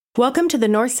Welcome to the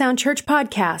North Sound Church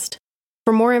podcast.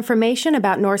 For more information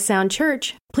about North Sound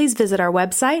Church, please visit our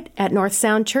website at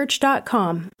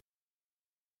northsoundchurch.com.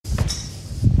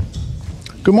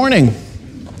 Good morning.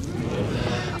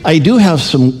 I do have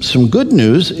some good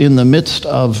news in the midst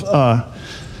of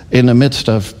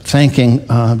thanking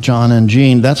John and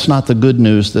Jean. That's not the good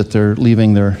news that they're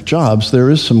leaving their jobs. There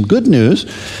is some good news.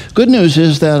 Good news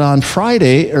is that on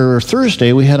Friday or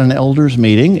Thursday we had an elders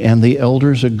meeting, and the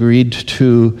elders agreed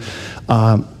to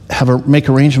make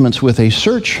arrangements with a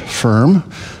search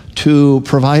firm to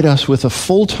provide us with a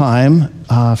full-time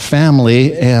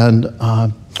family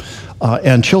and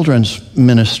children's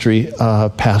ministry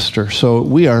pastor. So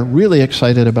we are really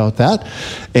excited about that,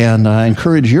 and I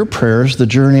encourage your prayers. The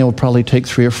journey will probably take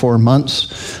 3 or 4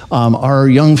 months. Our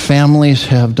young families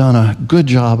have done a good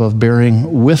job of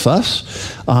bearing with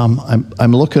us.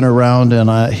 I'm looking around,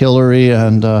 and Hillary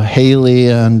and Haley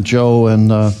and Joe and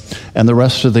the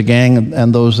rest of the gang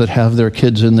and those that have their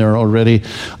kids in there already.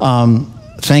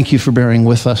 Thank you for bearing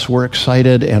with us. We're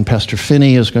excited, and Pastor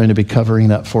Finney is going to be covering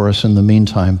that for us in the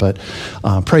meantime. But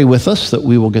pray with us that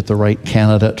we will get the right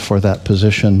candidate for that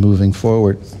position moving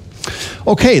forward.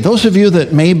 Okay, those of you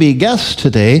that may be guests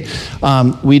today,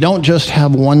 we don't just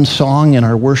have one song in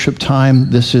our worship time.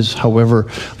 This is, however,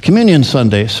 Communion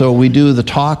Sunday. So we do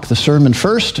the sermon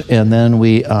first, and then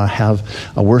we have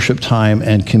a worship time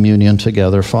and communion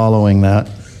together following that.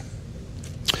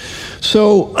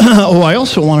 So, I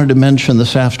also wanted to mention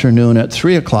this afternoon at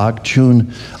 3 o'clock,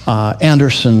 June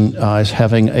Anderson is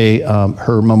having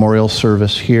her memorial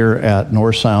service here at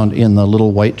North Sound in the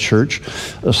Little White Church.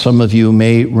 Some of you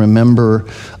may remember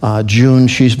June.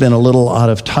 She's been a little out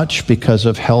of touch because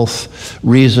of health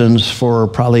reasons for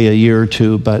probably a year or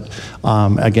two, but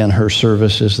again, her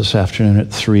service is this afternoon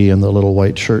at 3 in the Little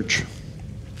White Church.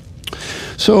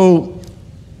 So,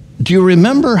 do you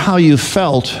remember how you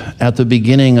felt at the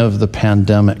beginning of the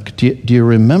pandemic? Do you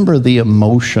remember the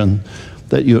emotion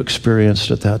that you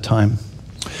experienced at that time?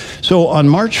 So on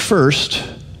March 1st,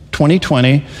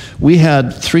 2020, we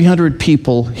had 300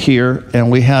 people here, and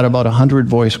we had about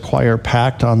 100-voice choir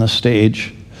packed on the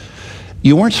stage.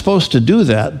 You weren't supposed to do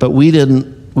that, but we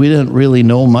didn't really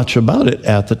know much about it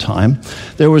at the time.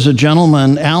 There was a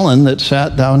gentleman, Alan, that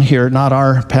sat down here, not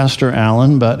our Pastor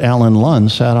Alan, but Alan Lund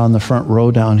sat on the front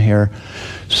row down here.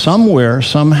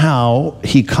 Somehow,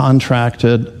 he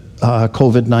contracted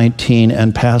COVID-19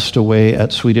 and passed away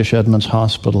at Swedish Edmunds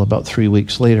Hospital about 3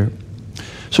 weeks later.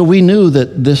 So we knew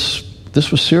that this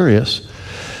was serious.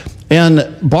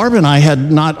 And Barb and I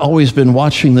had not always been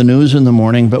watching the news in the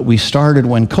morning, but we started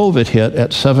when COVID hit.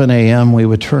 At 7 a.m., we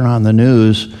would turn on the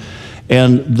news,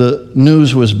 and the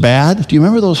news was bad. Do you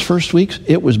remember those first weeks?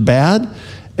 It was bad,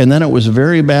 and then it was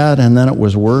very bad, and then it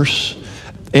was worse.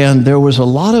 And there was a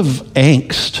lot of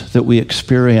angst that we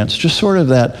experienced, just sort of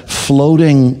that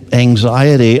floating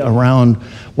anxiety around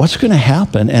what's going to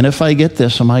happen, and if I get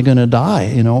this, am I going to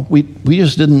die? You know, we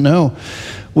just didn't know.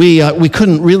 We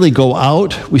couldn't really go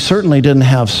out. We certainly didn't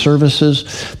have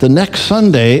services. The next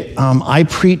Sunday, I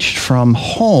preached from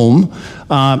home,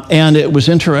 and it was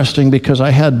interesting because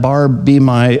I had Barb be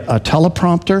my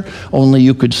teleprompter, only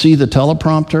you could see the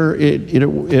teleprompter.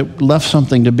 It left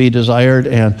something to be desired,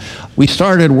 and we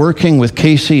started working with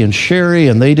Casey and Sherry,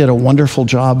 and they did a wonderful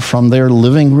job from their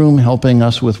living room helping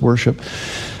us with worship.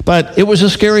 But it was a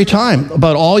scary time.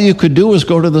 But all you could do was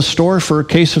go to the store for a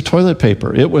case of toilet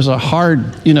paper. It was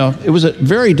it was a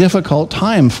very difficult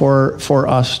time for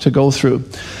us to go through.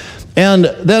 And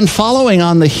then following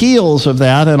on the heels of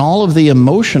that and all of the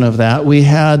emotion of that, we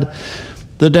had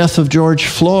the death of George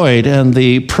Floyd and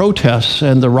the protests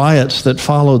and the riots that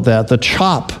followed that, the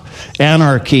CHOP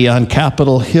anarchy on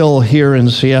Capitol Hill here in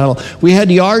Seattle. We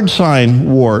had yard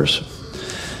sign wars.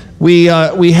 We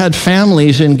had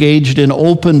families engaged in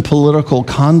open political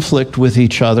conflict with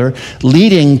each other,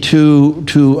 leading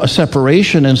to a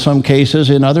separation in some cases.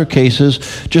 In other cases,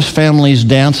 just families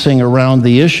dancing around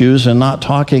the issues and not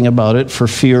talking about it for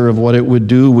fear of what it would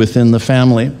do within the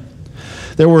family.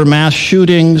 There were mass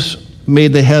shootings,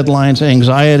 made the headlines.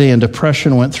 Anxiety and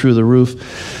depression went through the roof.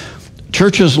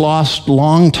 Churches lost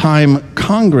longtime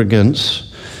congregants.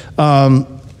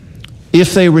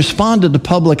 If they responded to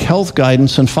public health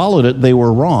guidance and followed it, they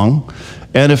were wrong.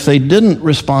 And if they didn't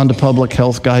respond to public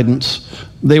health guidance,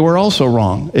 they were also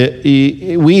wrong.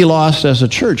 We lost, as a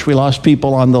church, we lost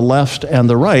people on the left and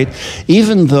the right,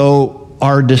 even though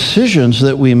our decisions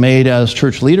that we made as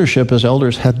church leadership, as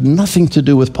elders, had nothing to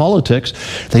do with politics.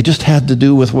 They just had to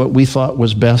do with what we thought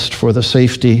was best for the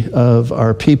safety of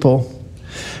our people.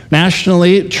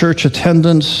 Nationally, church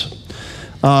attendance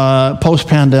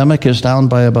post-pandemic is down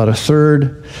by about a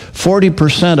third.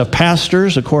 40% of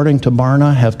pastors, according to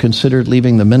Barna, have considered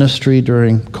leaving the ministry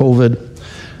during COVID.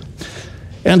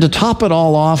 And to top it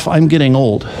all off, I'm getting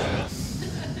old.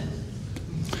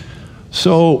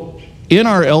 So in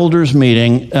our elders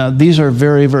meeting, these are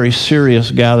very, very serious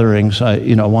gatherings. I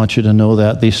want you to know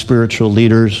that, these spiritual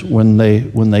leaders, when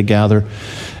they gather.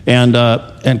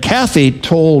 And Kathy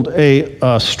told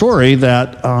a story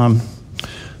that,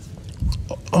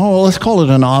 let's call it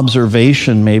an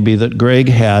observation maybe that Greg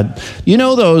had. You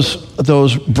know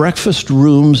those breakfast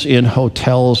rooms in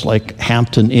hotels like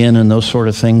Hampton Inn and those sort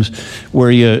of things where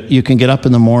you can get up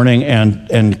in the morning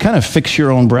and kind of fix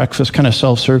your own breakfast, kind of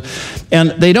self-serve.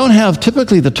 And they don't have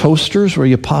typically the toasters where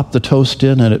you pop the toast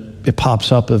in and it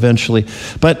pops up eventually.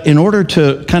 But in order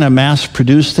to kind of mass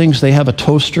produce things, they have a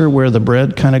toaster where the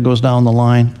bread kind of goes down the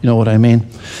line. You know what I mean?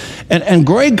 And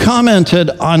Greg commented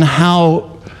on how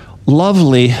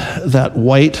lovely that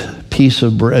white piece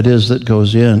of bread is that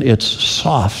goes in. It's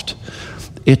soft,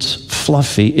 it's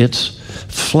fluffy, it's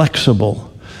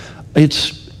flexible,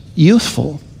 it's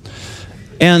youthful.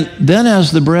 And then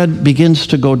as the bread begins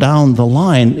to go down the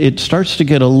line, it starts to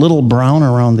get a little brown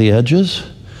around the edges,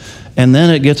 and then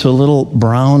it gets a little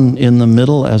brown in the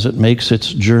middle as it makes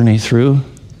its journey through.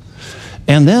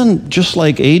 And then, just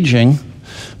like aging,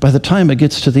 by the time it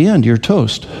gets to the end, you're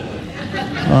toast.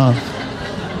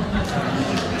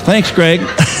 Thanks, Greg.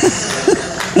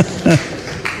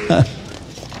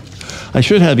 I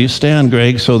should have you stand,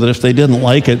 Greg, so that if they didn't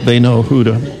like it, they know who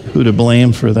to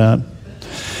blame for that.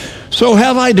 So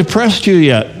have I depressed you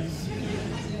yet?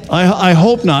 I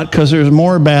hope not, because there's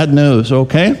more bad news,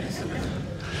 okay?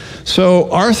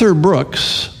 So Arthur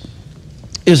Brooks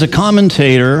is a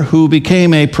commentator who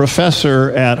became a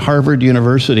professor at Harvard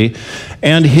University,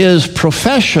 and his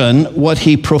profession, what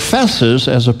he professes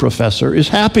as a professor, is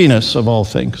happiness of all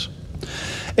things.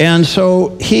 And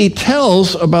so he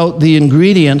tells about the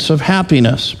ingredients of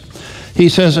happiness. He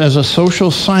says, as a social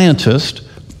scientist,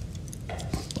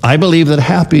 I believe that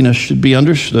happiness should be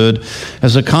understood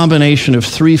as a combination of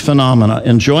three phenomena: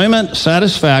 enjoyment,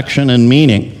 satisfaction, and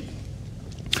meaning.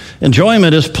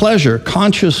 Enjoyment is pleasure,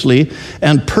 consciously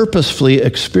and purposefully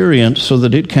experienced so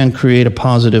that it can create a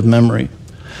positive memory.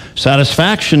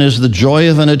 Satisfaction is the joy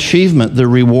of an achievement, the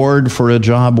reward for a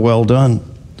job well done.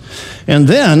 And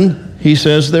then, he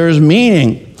says, there is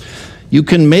meaning. You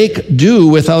can make do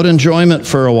without enjoyment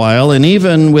for a while, and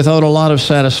even without a lot of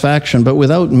satisfaction, but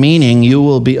without meaning, you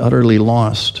will be utterly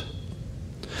lost.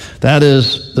 That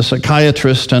is the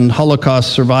psychiatrist and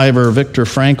Holocaust survivor Viktor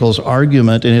Frankl's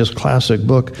argument in his classic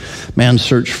book, Man's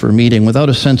Search for Meaning. Without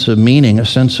a sense of meaning, a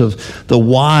sense of the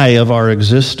why of our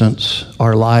existence,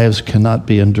 our lives cannot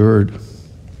be endured.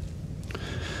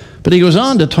 But he goes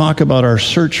on to talk about our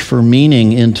search for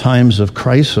meaning in times of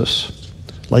crisis,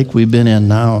 like we've been in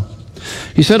now.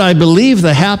 He said, I believe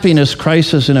the happiness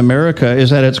crisis in America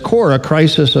is at its core a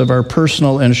crisis of our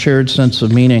personal and shared sense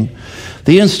of meaning.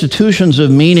 The institutions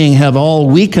of meaning have all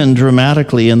weakened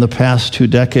dramatically in the past 2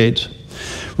 decades.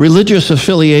 Religious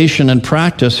affiliation and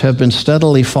practice have been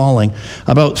steadily falling.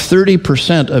 About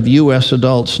 30% of U.S.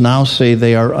 adults now say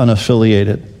they are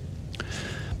unaffiliated.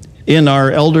 In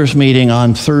our elders meeting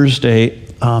on Thursday,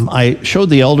 I showed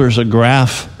the elders a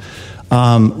graph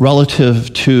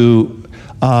relative to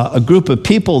a group of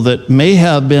people that may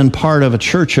have been part of a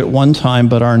church at one time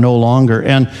but are no longer.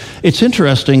 And it's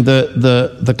interesting,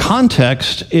 the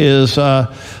context is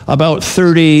about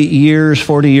 30 years,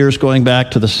 40 years going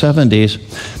back to the 70s.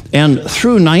 And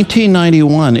through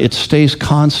 1991, it stays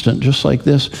constant, just like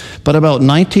this. But about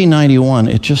 1991,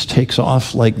 it just takes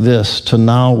off like this to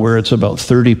now where it's about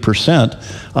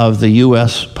 30% of the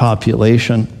U.S.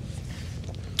 population.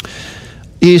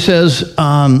 He says,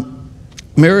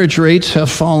 marriage rates have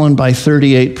fallen by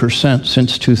 38%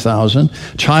 since 2000.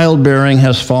 Childbearing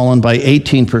has fallen by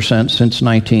 18% since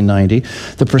 1990.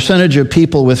 The percentage of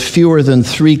people with fewer than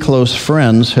 3 close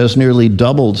friends has nearly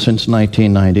doubled since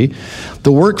 1990.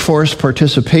 The workforce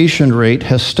participation rate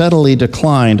has steadily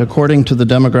declined. According to the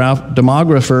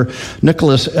demographer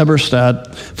Nicholas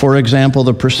Eberstadt, for example,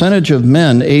 the percentage of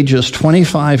men ages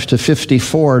 25 to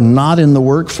 54 not in the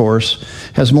workforce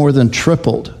has more than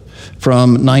tripled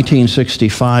from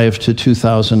 1965 to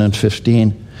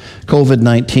 2015.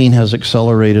 COVID-19 has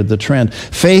accelerated the trend.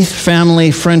 Faith, family,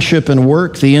 friendship, and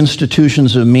work, the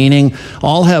institutions of meaning,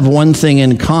 all have one thing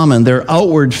in common. They're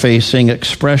outward-facing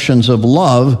expressions of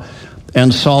love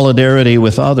and solidarity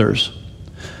with others.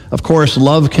 Of course,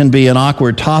 love can be an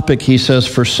awkward topic, he says,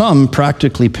 for some,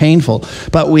 practically painful.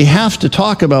 But we have to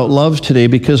talk about love today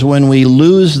because when we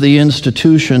lose the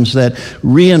institutions that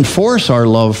reinforce our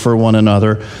love for one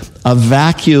another, a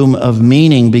vacuum of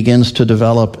meaning begins to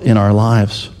develop in our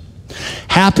lives.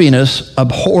 Happiness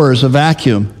abhors a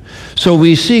vacuum. So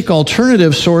we seek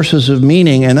alternative sources of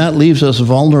meaning, and that leaves us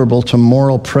vulnerable to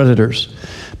moral predators.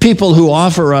 People who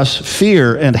offer us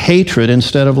fear and hatred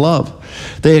instead of love.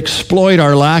 They exploit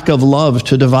our lack of love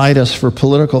to divide us for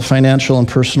political, financial, and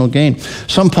personal gain.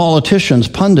 Some politicians,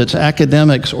 pundits,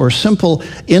 academics, or simple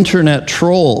internet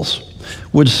trolls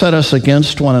would set us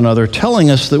against one another, telling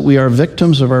us that we are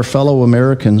victims of our fellow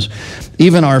Americans,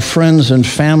 even our friends and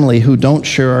family who don't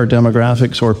share our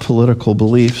demographics or political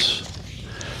beliefs.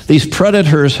 These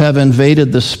predators have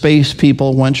invaded the space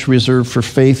people once reserved for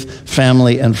faith,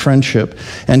 family, and friendship,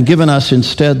 and given us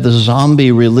instead the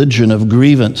zombie religion of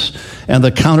grievance and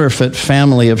the counterfeit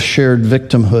family of shared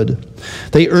victimhood.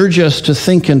 They urge us to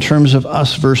think in terms of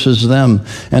us versus them,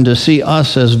 and to see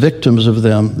us as victims of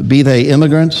them, be they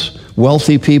immigrants,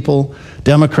 wealthy people,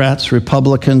 Democrats,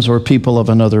 Republicans, or people of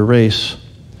another race.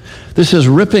 This is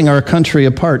ripping our country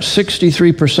apart.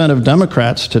 63% of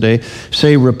Democrats today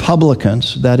say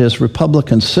Republicans, that is,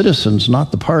 Republican citizens,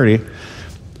 not the party,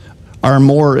 are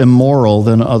more immoral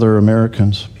than other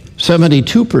Americans.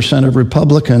 72% of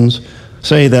Republicans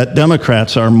say that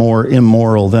Democrats are more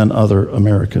immoral than other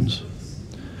Americans.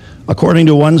 According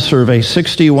to one survey,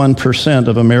 61%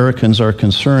 of Americans are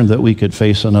concerned that we could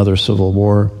face another civil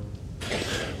war.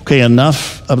 Okay,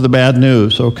 enough of the bad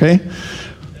news, okay?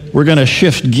 We're going to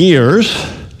shift gears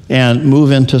and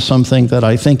move into something that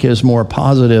I think is more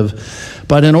positive.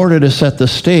 But in order to set the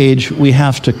stage, we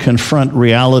have to confront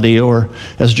reality, or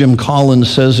as Jim Collins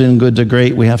says in Good to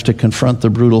Great, we have to confront the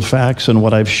brutal facts, and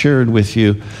what I've shared with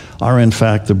you are in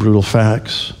fact the brutal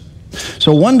facts.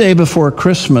 So one day before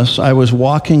Christmas, I was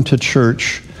walking to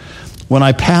church when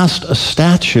I passed a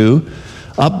statue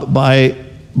up by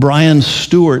Brian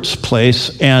Stewart's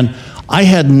place, and I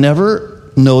had never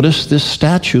noticed this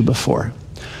statue before.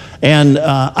 And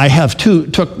I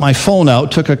took my phone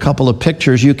out, took a couple of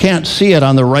pictures. You can't see it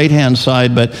on the right-hand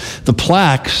side, but the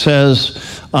plaque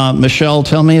says, Michelle,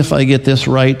 tell me if I get this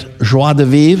right, Joie de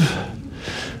Vivre.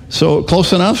 So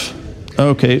close enough?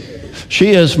 Okay.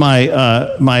 She is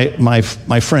my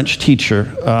French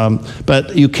teacher,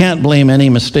 but you can't blame any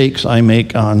mistakes I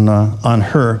make on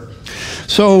her.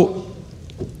 So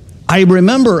I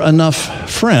remember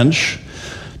enough French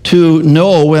to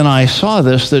know when I saw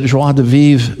this that joie de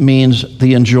vivre means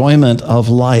the enjoyment of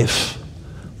life.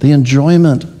 The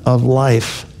enjoyment of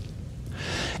life.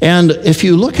 And if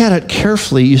you look at it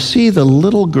carefully, you see the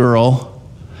little girl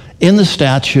in the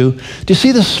statue. Do you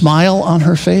see the smile on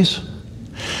her face?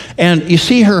 And you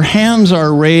see her hands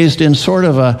are raised in sort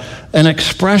of an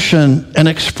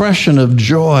expression of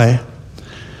joy.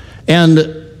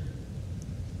 And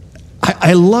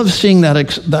I love seeing that.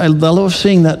 I love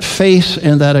seeing that face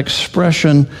and that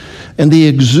expression and the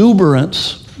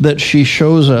exuberance that she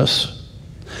shows us.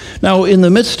 Now, in the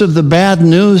midst of the bad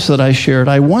news that I shared,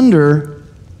 I wonder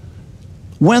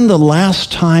when the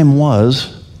last time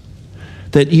was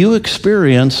that you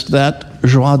experienced that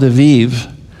joie de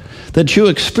vivre, that you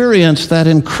experienced that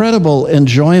incredible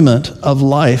enjoyment of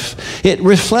life. It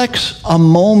reflects a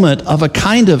moment of a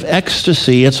kind of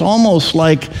ecstasy. It's almost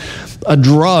like a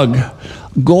drug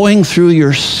going through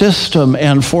your system,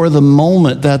 and for the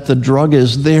moment that the drug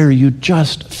is there, you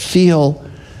just feel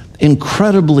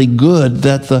incredibly good,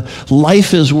 that the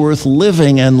life is worth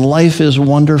living and life is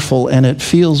wonderful and it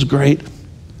feels great.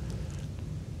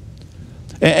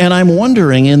 And I'm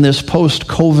wondering, in this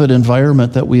post-COVID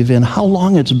environment that we've in, how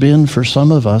long it's been for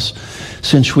some of us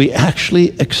since we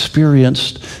actually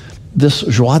experienced this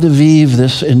joie de vivre,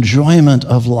 this enjoyment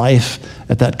of life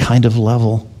at that kind of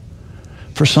level.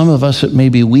 For some of us, it may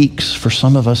be weeks. For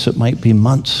some of us, it might be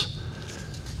months.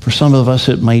 For some of us,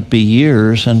 it might be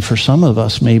years. And for some of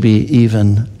us, maybe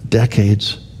even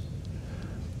decades.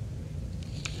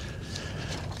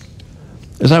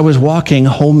 As I was walking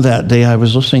home that day, I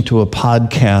was listening to a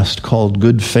podcast called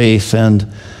Good Faith,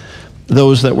 and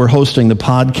those that were hosting the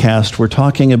podcast were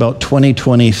talking about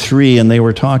 2023, and they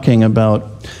were talking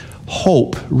about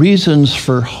hope, reasons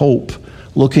for hope,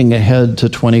 looking ahead to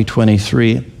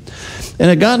 2023. And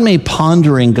it got me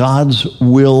pondering God's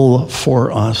will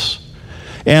for us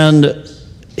and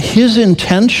his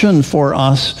intention for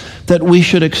us that we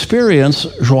should experience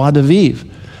joie de vivre,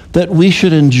 that we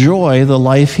should enjoy the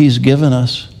life he's given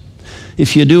us.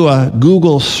 If you do a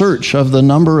Google search of the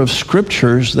number of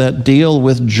scriptures that deal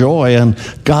with joy and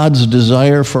God's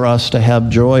desire for us to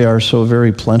have joy are so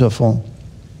very plentiful.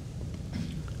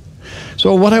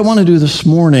 So what I want to do this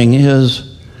morning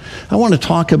is I want to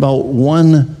talk about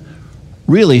one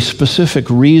really specific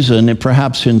reason, and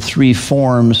perhaps in three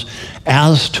forms,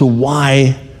 as to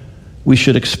why we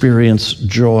should experience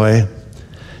joy.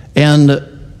 And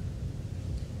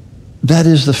that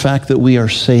is the fact that we are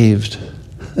saved.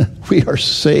 We are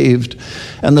saved.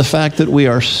 And the fact that we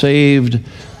are saved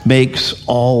makes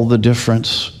all the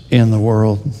difference in the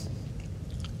world.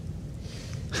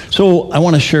 So I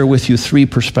want to share with you three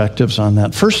perspectives on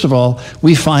that. First of all,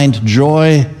 we find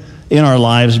joy in our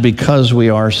lives because we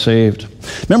are saved.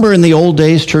 Remember, in the old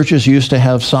days, churches used to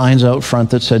have signs out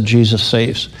front that said, Jesus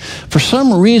saves. For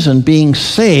some reason, being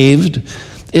saved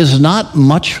is not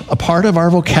much a part of our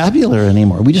vocabulary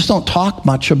anymore. We just don't talk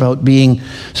much about being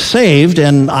saved,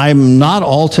 and I'm not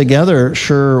altogether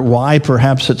sure why.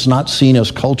 Perhaps it's not seen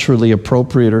as culturally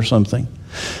appropriate or something.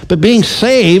 But being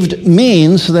saved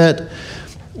means that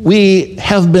we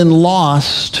have been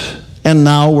lost and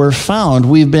now we're found.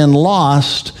 We've been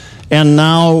lost and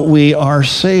now we are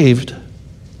saved.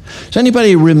 Does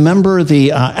anybody remember the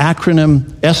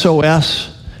acronym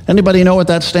SOS? Anybody know what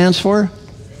that stands for?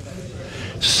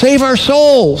 Save our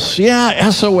souls.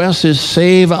 Yeah, SOS is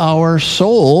save our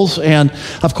souls. And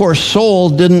of course,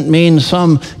 soul didn't mean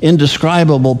some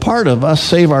indescribable part of us.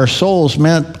 Save our souls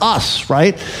meant us,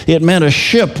 right? It meant a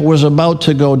ship was about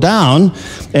to go down,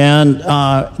 and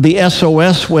the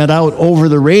SOS went out over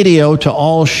the radio to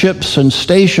all ships and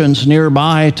stations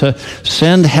nearby to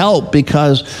send help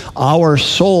because our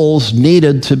souls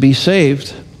needed to be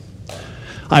saved.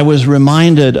 I was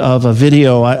reminded of a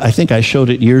video, I think I showed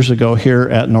it years ago here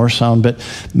at North Sound, but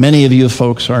many of you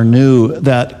folks are new,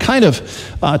 that kind of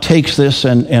takes this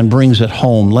and brings it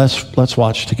home. Let's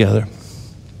watch together.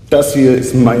 Das hier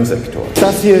ist mein Sektor.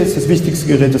 Das hier ist das wichtigste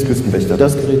Gerät des Küstenwächters.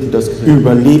 Das Gerät.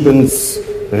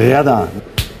 Überlebensradar.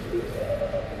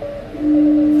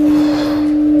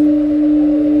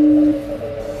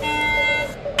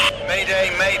 Mayday,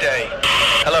 Mayday.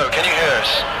 Hello, can you hear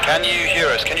us? Can you hear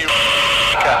us? Can you...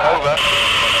 Over.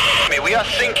 We are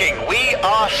sinking. We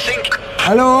are sinking.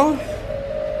 Hello?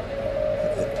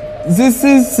 This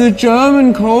is the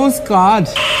German Coast Guard.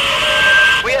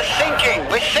 We are sinking.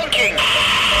 We're sinking.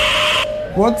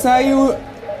 What are you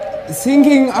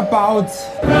thinking about?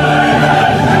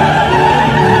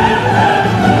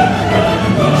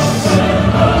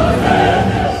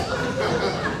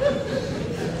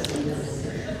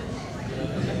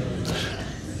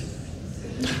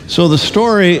 So the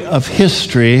story of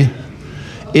history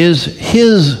is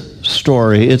his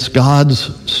story. It's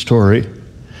God's story.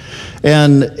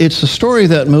 And it's a story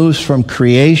that moves from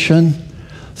creation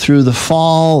through the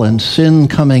fall and sin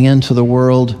coming into the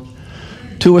world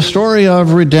to a story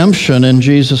of redemption in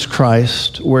Jesus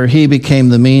Christ, where he became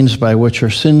the means by which our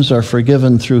sins are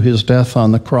forgiven through his death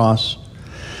on the cross.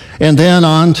 And then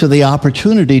on to the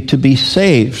opportunity to be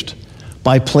saved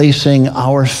by placing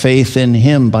our faith in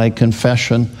him by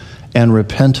confession and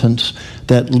repentance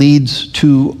that leads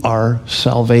to our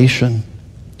salvation.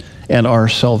 And our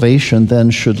salvation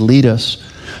then should lead us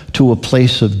to a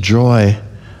place of joy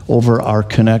over our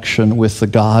connection with the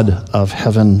God of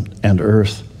heaven and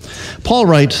earth. Paul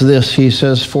writes this, he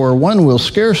says, "For one will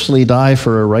scarcely die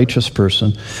for a righteous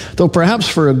person, though perhaps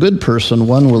for a good person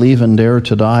one will even dare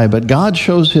to die. But God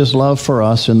shows his love for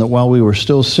us in that while we were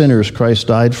still sinners, Christ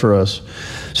died for us.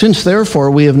 Since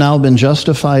therefore we have now been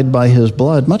justified by his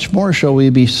blood, much more shall we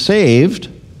be saved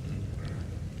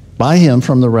by him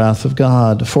from the wrath of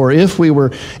God. For if we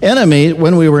were enemies,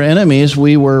 when we were enemies,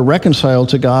 we were reconciled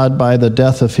to God by the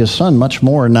death of his Son. Much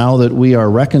more, now that we are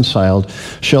reconciled,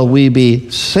 shall we be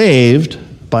saved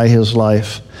by his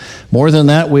life. More than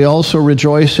that, we also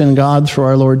rejoice in God through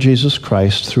our Lord Jesus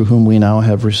Christ, through whom we now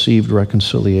have received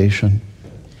reconciliation."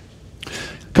 A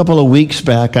couple of weeks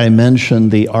back, I mentioned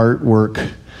the artwork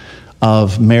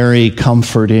of Mary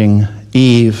comforting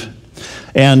Eve.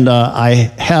 And I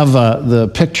have the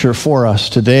picture for us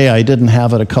today. I didn't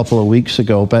have it a couple of weeks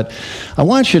ago, but I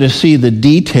want you to see the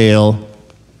detail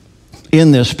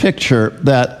in this picture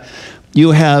that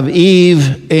you have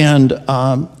Eve, and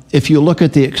if you look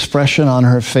at the expression on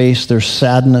her face, there's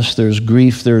sadness, there's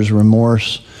grief, there's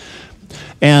remorse.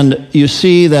 And you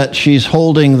see that she's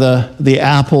holding the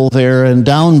apple there, and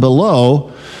down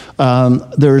below,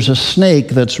 there's a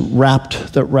snake that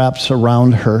wraps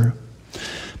around her.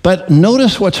 But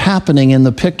notice what's happening in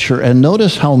the picture, and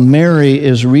notice how Mary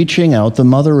is reaching out, the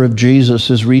mother of Jesus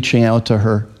is reaching out to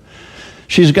her.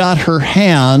 She's got her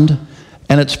hand,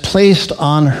 and it's placed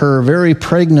on her very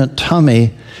pregnant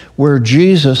tummy, where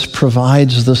Jesus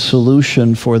provides the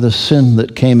solution for the sin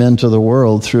that came into the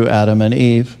world through Adam and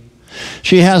Eve.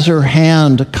 She has her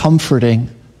hand comforting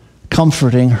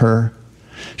her.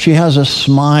 She has a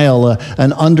smile,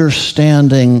 an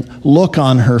understanding look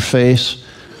on her face.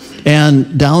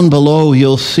 And down below,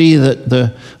 you'll see that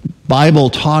the Bible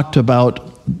talked about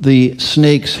the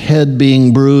snake's head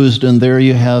being bruised, and there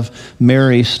you have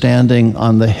Mary standing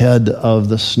on the head of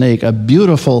the snake. A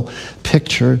beautiful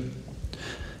picture.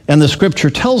 And the scripture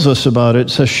tells us about it. It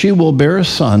says, she will bear a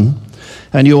son,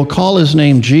 and you will call his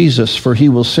name Jesus, for he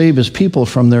will save his people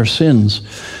from their sins.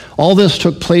 All this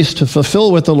took place to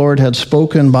fulfill what the Lord had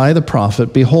spoken by the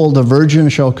prophet. Behold, the virgin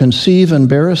shall conceive and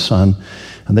bear a son,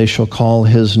 and they shall call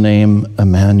his name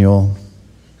Emmanuel.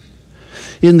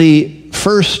 In the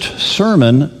first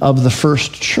sermon of the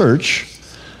first church,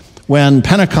 when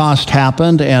Pentecost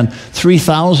happened and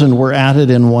 3,000 were added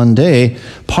in one day,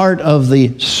 part of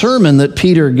the sermon that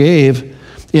Peter gave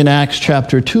in Acts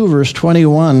chapter 2, verse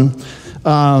 21,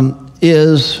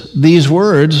 is these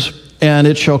words, and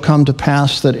it shall come to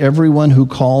pass that everyone who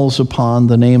calls upon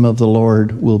the name of the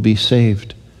Lord will be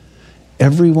saved.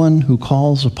 Everyone who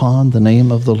calls upon the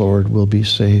name of the Lord will be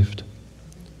saved.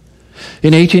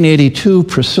 In 1882,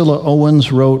 Priscilla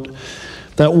Owens wrote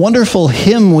that wonderful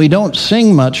hymn we don't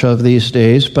sing much of these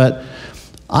days, but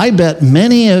I bet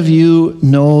many of you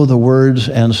know the words,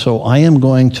 and so I am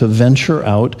going to venture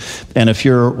out. And if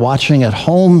you're watching at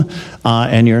home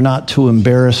and you're not too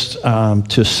embarrassed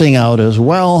to sing out as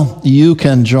well, you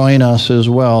can join us as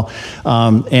well.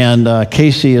 And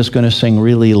Casey is going to sing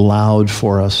really loud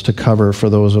for us to cover for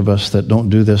those of us that don't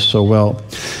do this so well.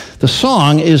 The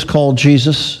song is called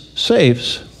Jesus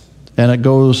Saves, and it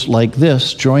goes like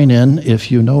this. Join in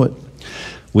if you know it.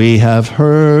 We have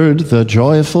heard the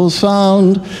joyful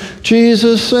sound,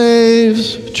 Jesus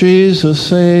saves, Jesus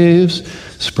saves.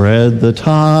 Spread the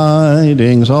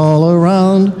tidings all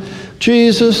around,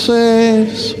 Jesus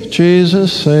saves,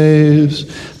 Jesus saves.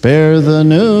 Bear the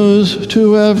news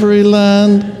to every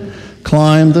land,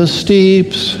 climb the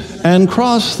steeps and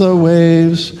cross the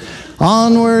waves.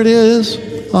 Onward is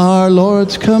our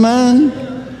Lord's command,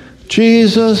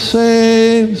 Jesus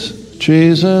saves,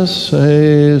 Jesus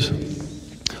saves.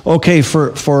 Okay,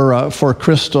 for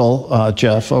Crystal,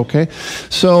 Jeff, okay?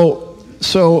 So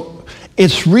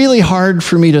it's really hard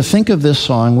for me to think of this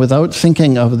song without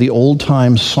thinking of the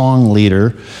old-time song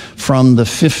leader from the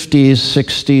 50s,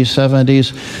 60s,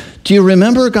 70s. Do you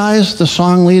remember, guys, the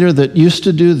song leader that used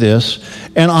to do this?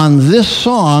 And on this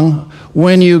song,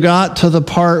 when you got to the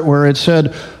part where it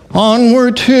said,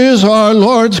 onward 'tis our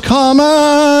Lord's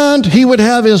command, he would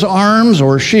have his arms,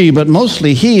 or she, but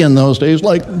mostly he in those days,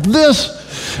 like this.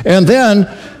 And then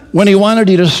when he wanted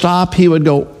you to stop, he would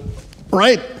go,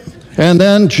 right? And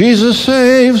then Jesus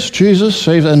saves,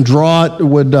 and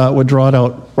would draw it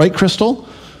out. Right, Crystal?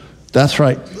 That's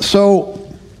right. So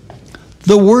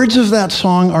the words of that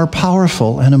song are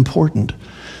powerful and important.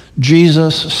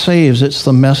 Jesus saves. It's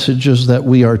the messages that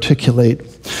we articulate.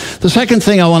 The second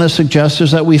thing I want to suggest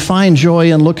is that we find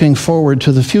joy in looking forward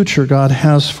to the future God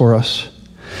has for us.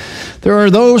 There are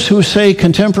those who say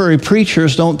contemporary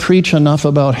preachers don't preach enough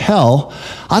about hell.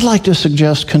 I'd like to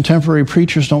suggest contemporary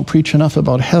preachers don't preach enough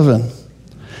about heaven.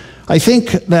 I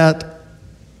think that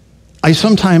I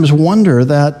sometimes wonder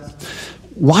that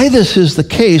why this is the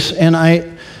case, and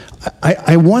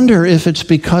I wonder if it's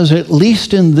because, at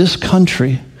least in this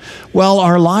country, while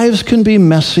our lives can be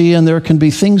messy and there can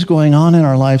be things going on in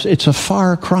our lives, it's a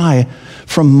far cry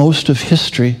from most of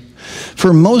history.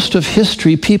 For most of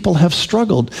history, people have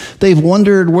struggled. They've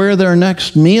wondered where their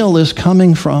next meal is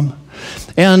coming from.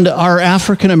 And our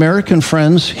African American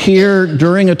friends here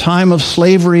during a time of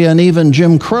slavery and even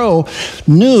Jim Crow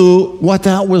knew what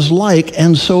that was like.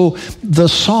 And so the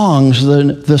songs,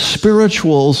 the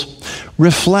spirituals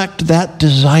reflect that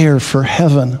desire for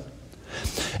heaven.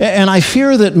 And I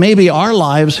fear that maybe our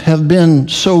lives have been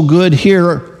so good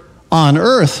here on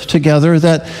earth together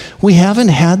that we haven't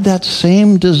had that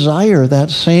same desire,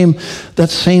 that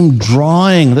same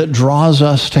drawing that draws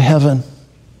us to heaven.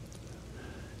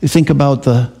 You think about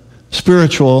the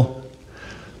spiritual,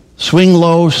 swing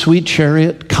low, sweet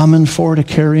chariot, coming for to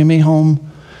carry me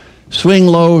home. Swing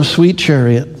low, sweet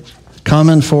chariot,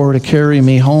 coming for to carry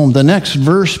me home. The next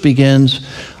verse begins,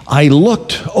 I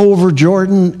looked over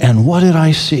Jordan, and what did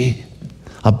I see?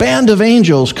 A band of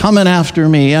angels coming after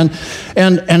me. And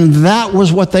that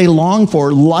was what they longed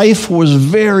for. Life was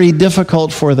very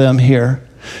difficult for them here.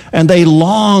 And they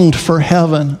longed for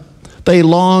heaven. They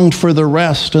longed for the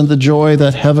rest and the joy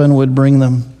that heaven would bring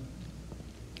them.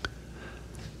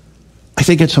 I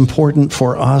think it's important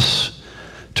for us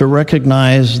to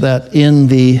recognize that in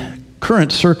the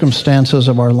current circumstances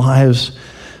of our lives,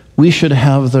 we should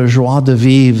have the joie de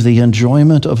vivre, the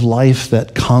enjoyment of life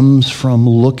that comes from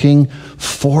looking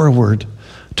forward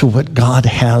to what God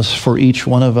has for each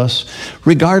one of us,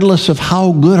 regardless of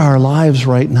how good our lives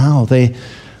right now.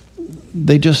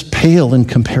 They just pale in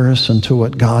comparison to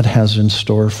what God has in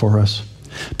store for us.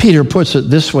 Peter puts it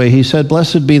this way. He said,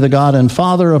 "Blessed be the God and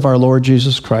Father of our Lord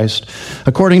Jesus Christ.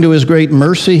 According to his great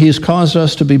mercy, he's caused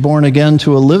us to be born again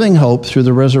to a living hope through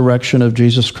the resurrection of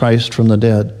Jesus Christ from the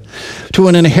dead, to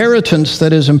an inheritance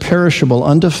that is imperishable,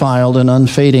 undefiled, and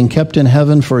unfading, kept in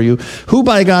heaven for you, who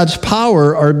by God's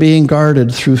power are being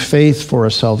guarded through faith for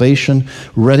a salvation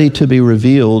ready to be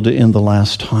revealed in the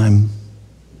last time."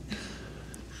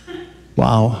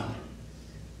 Wow.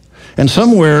 And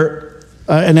somewhere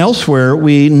and elsewhere,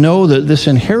 we know that this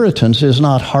inheritance is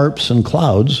not harps and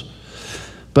clouds,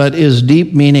 but is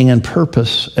deep meaning and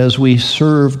purpose as we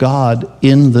serve God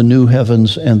in the new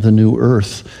heavens and the new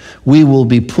earth. We will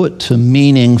be put to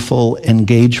meaningful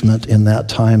engagement in that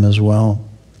time as well.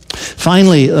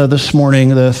 Finally, this morning,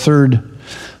 the third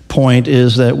point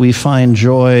is that we find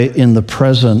joy in the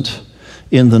present,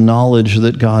 in the knowledge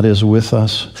that God is with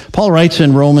us. Paul writes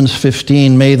in Romans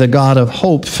 15, "May the God of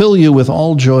hope fill you with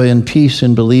all joy and peace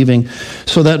in believing,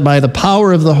 so that by the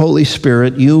power of the Holy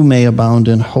Spirit you may abound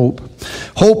in hope."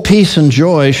 Hope, peace, and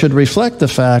joy should reflect the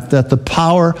fact that the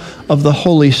power of the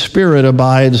Holy Spirit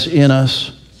abides in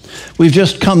us. We've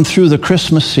just come through the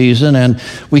Christmas season, and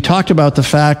we talked about the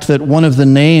fact that one of the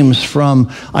names from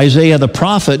Isaiah the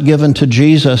prophet given to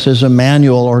Jesus is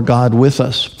Emmanuel, or God with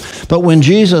us. But when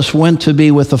Jesus went to be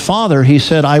with the Father, he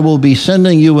said, "I will be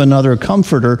sending you another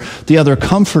comforter." The other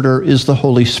comforter is the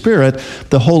Holy Spirit.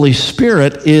 The Holy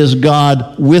Spirit is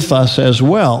God with us as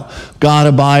well. God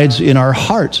abides in our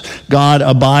hearts. God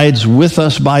abides with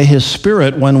us by his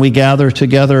Spirit when we gather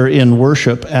together in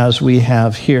worship as we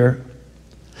have here.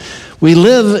 We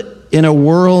live in a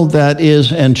world that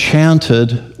is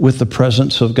enchanted with the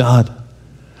presence of God,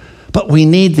 but we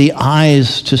need the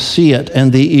eyes to see it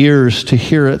and the ears to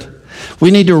hear it.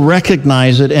 We need to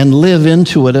recognize it and live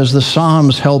into it, as the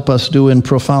Psalms help us do in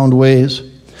profound ways.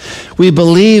 We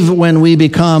believe when we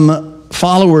become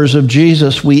followers of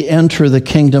Jesus, we enter the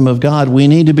kingdom of God. We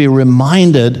need to be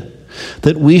reminded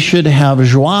that we should have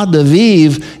joie de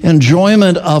vivre,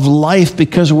 enjoyment of life,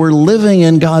 because we're living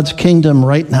in God's kingdom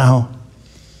right now.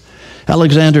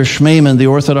 Alexander Schmemann, the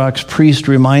Orthodox priest,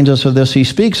 reminds us of this. He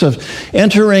speaks of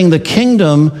entering the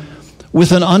kingdom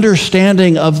with an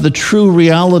understanding of the true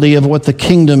reality of what the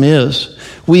kingdom is.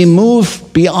 We move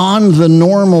beyond the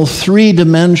normal 3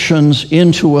 dimensions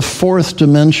into a 4th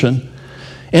dimension.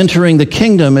 Entering the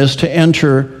kingdom is to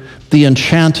enter the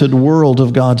enchanted world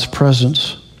of God's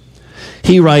presence.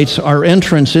 He writes, "Our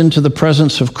entrance into the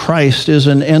presence of Christ is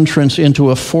an entrance into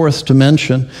a 4th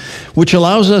dimension, which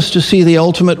allows us to see the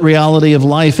ultimate reality of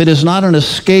life. It is not an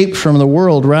escape from the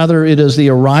world. Rather, it is the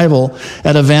arrival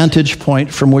at a vantage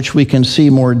point from which we can see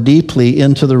more deeply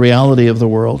into the reality of the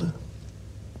world."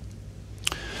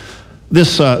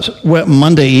 This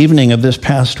Monday evening of this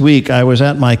past week, I was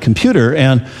at my computer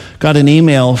and got an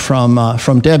email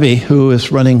from Debbie, who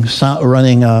is running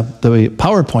the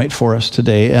PowerPoint for us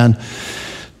today. And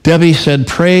Debbie said,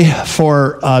 "Pray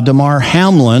for Damar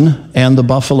Hamlin and the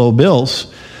Buffalo Bills."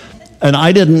 And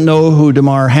I didn't know who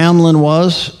Damar Hamlin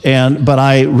was, but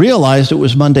I realized it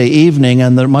was Monday evening,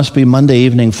 and there must be Monday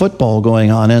evening football going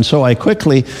on. And so I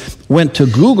quickly went to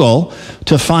Google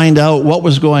to find out what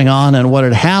was going on and what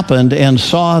had happened, and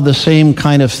saw the same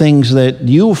kind of things that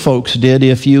you folks did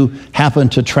if you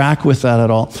happened to track with that at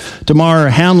all. Damar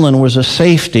Hamlin was a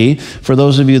safety. For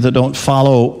those of you that don't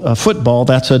follow football,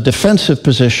 that's a defensive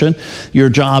position. Your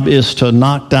job is to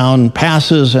knock down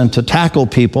passes and to tackle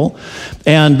people.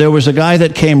 And there was a guy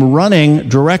that came running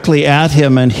directly at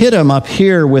him and hit him up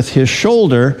here with his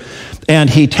shoulder, and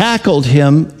he tackled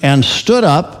him and stood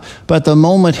up. But the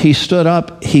moment he stood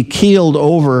up, he keeled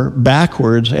over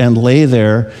backwards and lay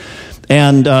there.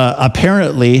 And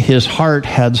apparently his heart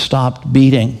had stopped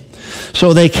beating.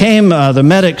 So they came, the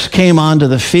medics came onto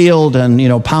the field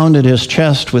and, pounded his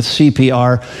chest with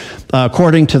CPR.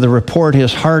 According to the report,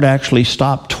 his heart actually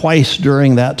stopped twice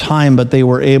during that time, but they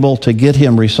were able to get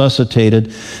him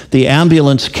resuscitated. The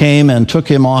ambulance came and took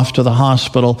him off to the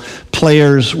hospital.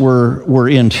 Players were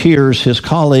in tears. His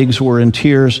colleagues were in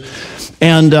tears.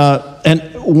 And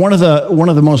one of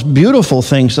the most beautiful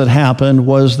things that happened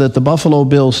was that the Buffalo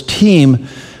Bills team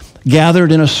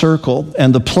gathered in a circle,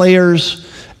 and the players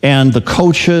and the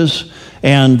coaches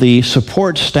and the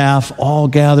support staff all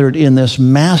gathered in this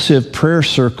massive prayer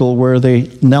circle where they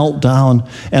knelt down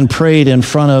and prayed in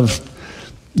front of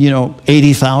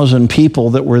 80,000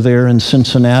 people that were there in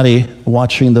Cincinnati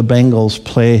watching the Bengals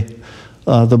play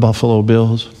the Buffalo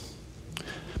Bills.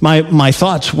 My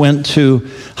thoughts went to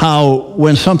how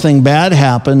when something bad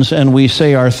happens and we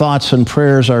say our thoughts and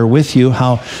prayers are with you,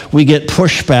 how we get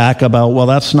pushback about, well,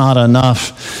 that's not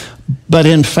enough. But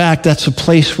in fact, that's a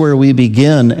place where we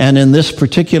begin. And in this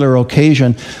particular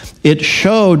occasion, it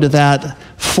showed that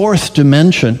fourth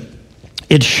dimension.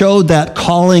 It showed that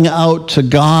calling out to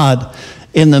God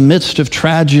in the midst of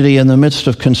tragedy, in the midst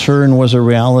of concern, was a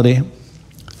reality.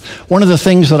 One of the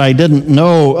things that I didn't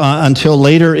know until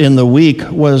later in the week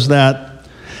was that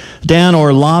Dan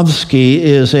Orlovsky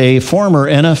is a former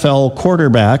NFL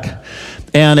quarterback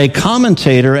and a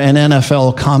commentator, an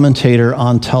NFL commentator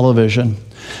on television.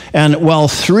 And while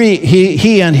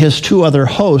he and his two other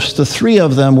hosts, the three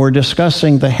of them were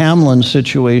discussing the Hamlin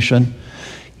situation,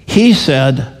 he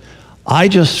said, I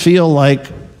just feel like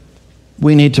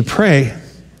we need to pray.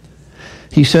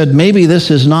 He said, maybe this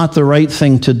is not the right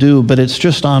thing to do, but it's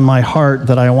just on my heart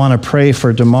that I want to pray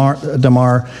for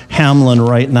Damar Hamlin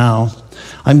right now.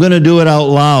 I'm going to do it out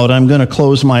loud. I'm going to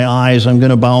close my eyes. I'm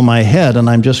going to bow my head, and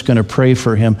I'm just going to pray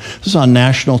for him. This is on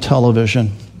national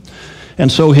television.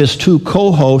 And so his two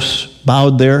co-hosts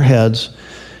bowed their heads,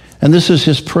 and this is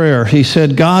his prayer. He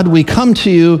said, God, we come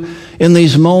to you in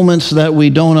these moments that we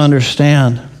don't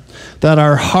understand, that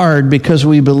are hard because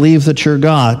we believe that you're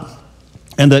God,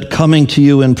 and that coming to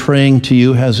you and praying to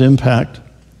you has impact.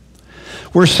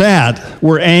 We're sad,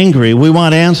 we're angry, we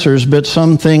want answers, but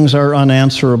some things are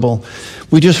unanswerable.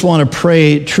 We just want to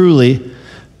pray truly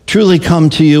come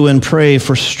to you and pray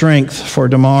for strength for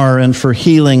Damar and for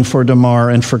healing for Damar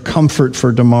and for comfort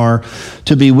for Damar,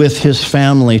 to be with his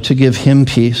family, to give him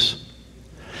peace.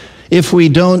 If we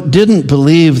didn't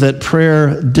believe that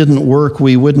prayer didn't work,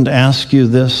 we wouldn't ask you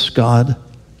this, God.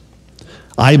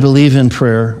 I believe in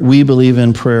prayer. We believe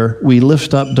in prayer. We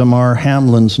lift up Damar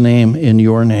Hamlin's name in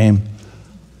your name.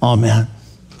 Amen.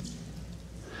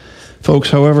 Folks,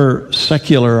 however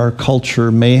secular our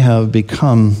culture may have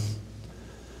become,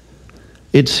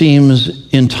 it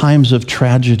seems in times of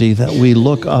tragedy that we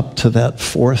look up to that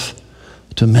fourth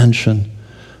dimension,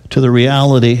 to the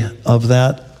reality of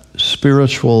that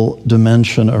spiritual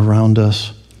dimension around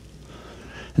us.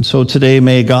 And so today,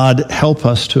 may God help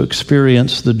us to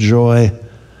experience the joy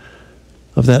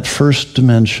of that first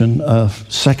dimension, of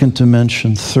second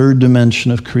dimension, third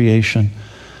dimension of creation,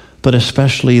 but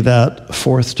especially that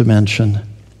fourth dimension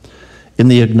in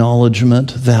the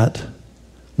acknowledgement that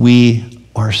we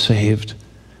are saved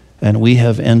and we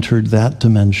have entered that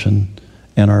dimension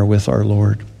and are with our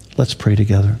Lord. Let's pray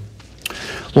together.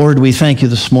 Lord, we thank you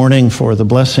this morning for the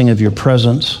blessing of your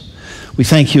presence. We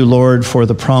thank you, Lord, for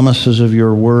the promises of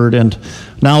your word. And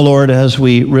now, Lord, as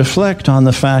we reflect on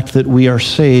the fact that we are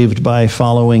saved by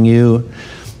following you,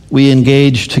 we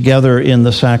engage together in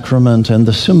the sacrament and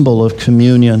the symbol of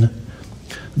communion,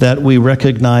 that we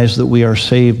recognize that we are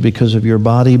saved because of your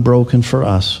body broken for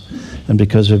us and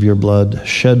because of your blood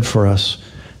shed for us.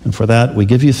 And for that, we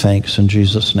give you thanks in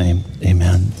Jesus' name.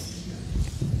 Amen.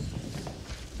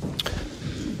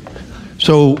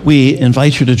 So we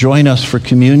invite you to join us for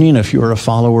communion if you're a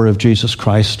follower of Jesus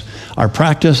Christ. Our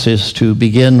practice is to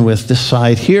begin with this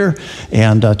side here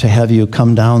and to have you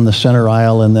come down the center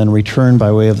aisle and then return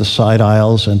by way of the side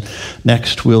aisles. And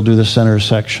next we'll do the center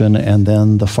section and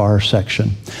then the far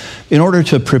section. In order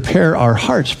to prepare our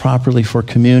hearts properly for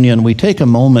communion, we take a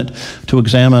moment to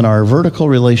examine our vertical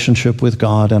relationship with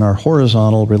God and our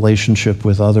horizontal relationship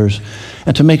with others,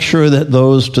 and to make sure that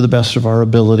those, to the best of our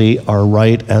ability, are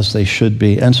right as they should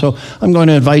be. And so I'm going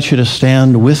to invite you to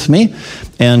stand with me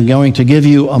and going to give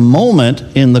you a moment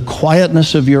in the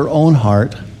quietness of your own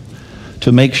heart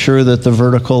to make sure that the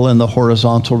vertical and the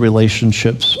horizontal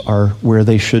relationships are where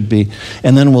they should be.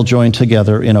 And then we'll join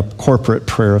together in a corporate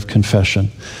prayer of confession.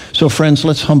 So friends,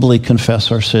 let's humbly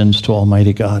confess our sins to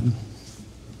Almighty God.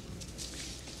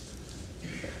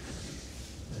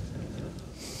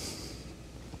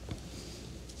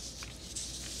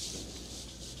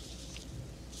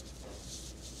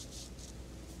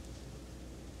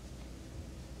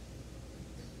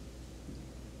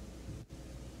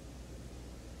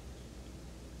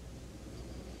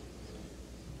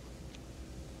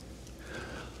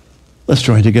 Let's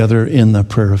join together in the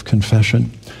prayer of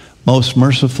confession. Most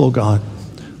merciful God,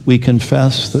 we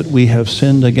confess that we have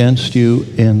sinned against you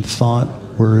in thought,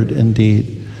 word, and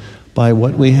deed, by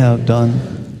what we have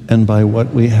done and by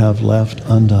what we have left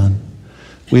undone.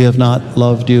 We have not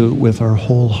loved you with our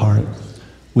whole heart.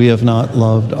 We have not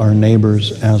loved our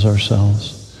neighbors as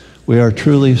ourselves. We are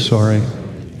truly sorry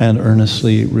and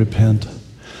earnestly repent.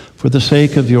 For the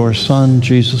sake of your Son,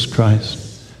 Jesus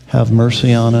Christ, have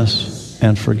mercy on us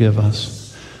and forgive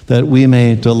us, that we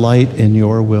may delight in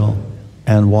your will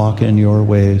and walk in your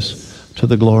ways to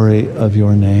the glory of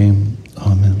your name.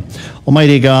 Amen.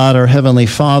 Almighty God, our heavenly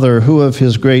Father, who of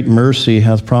his great mercy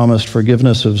hath promised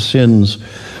forgiveness of sins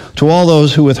to all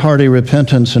those who with hearty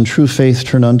repentance and true faith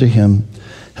turn unto him,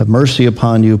 have mercy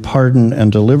upon you, pardon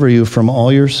and deliver you from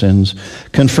all your sins,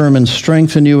 confirm and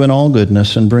strengthen you in all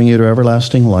goodness, and bring you to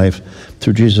everlasting life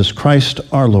through Jesus Christ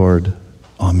our Lord.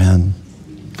 Amen.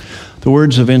 The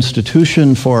words of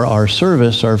institution for our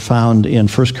service are found in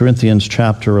 1 Corinthians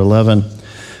chapter 11,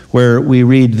 where we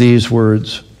read these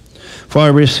words. For I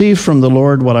received from the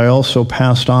Lord what I also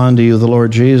passed on to you. The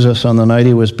Lord Jesus, on the night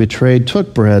he was betrayed,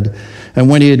 took bread, and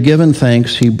when he had given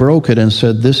thanks, he broke it and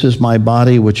said, "This is my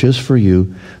body, which is for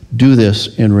you. Do this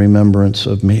in remembrance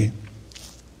of me."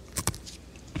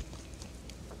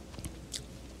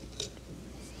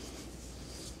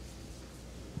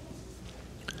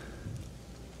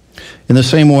 In the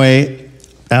same way,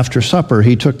 after supper,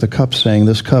 he took the cup, saying,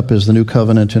 "This cup is the new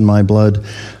covenant in my blood.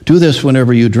 Do this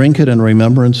whenever you drink it in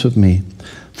remembrance of me.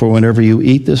 For whenever you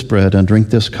eat this bread and drink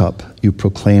this cup, you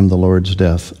proclaim the Lord's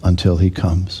death until he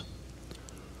comes."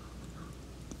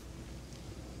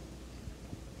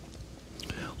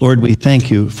 Lord, we thank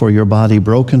you for your body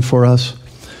broken for us,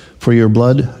 for your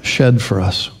blood shed for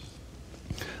us,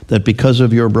 that because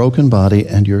of your broken body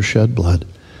and your shed blood,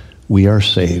 we are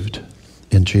saved.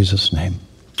 In Jesus' name,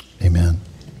 amen.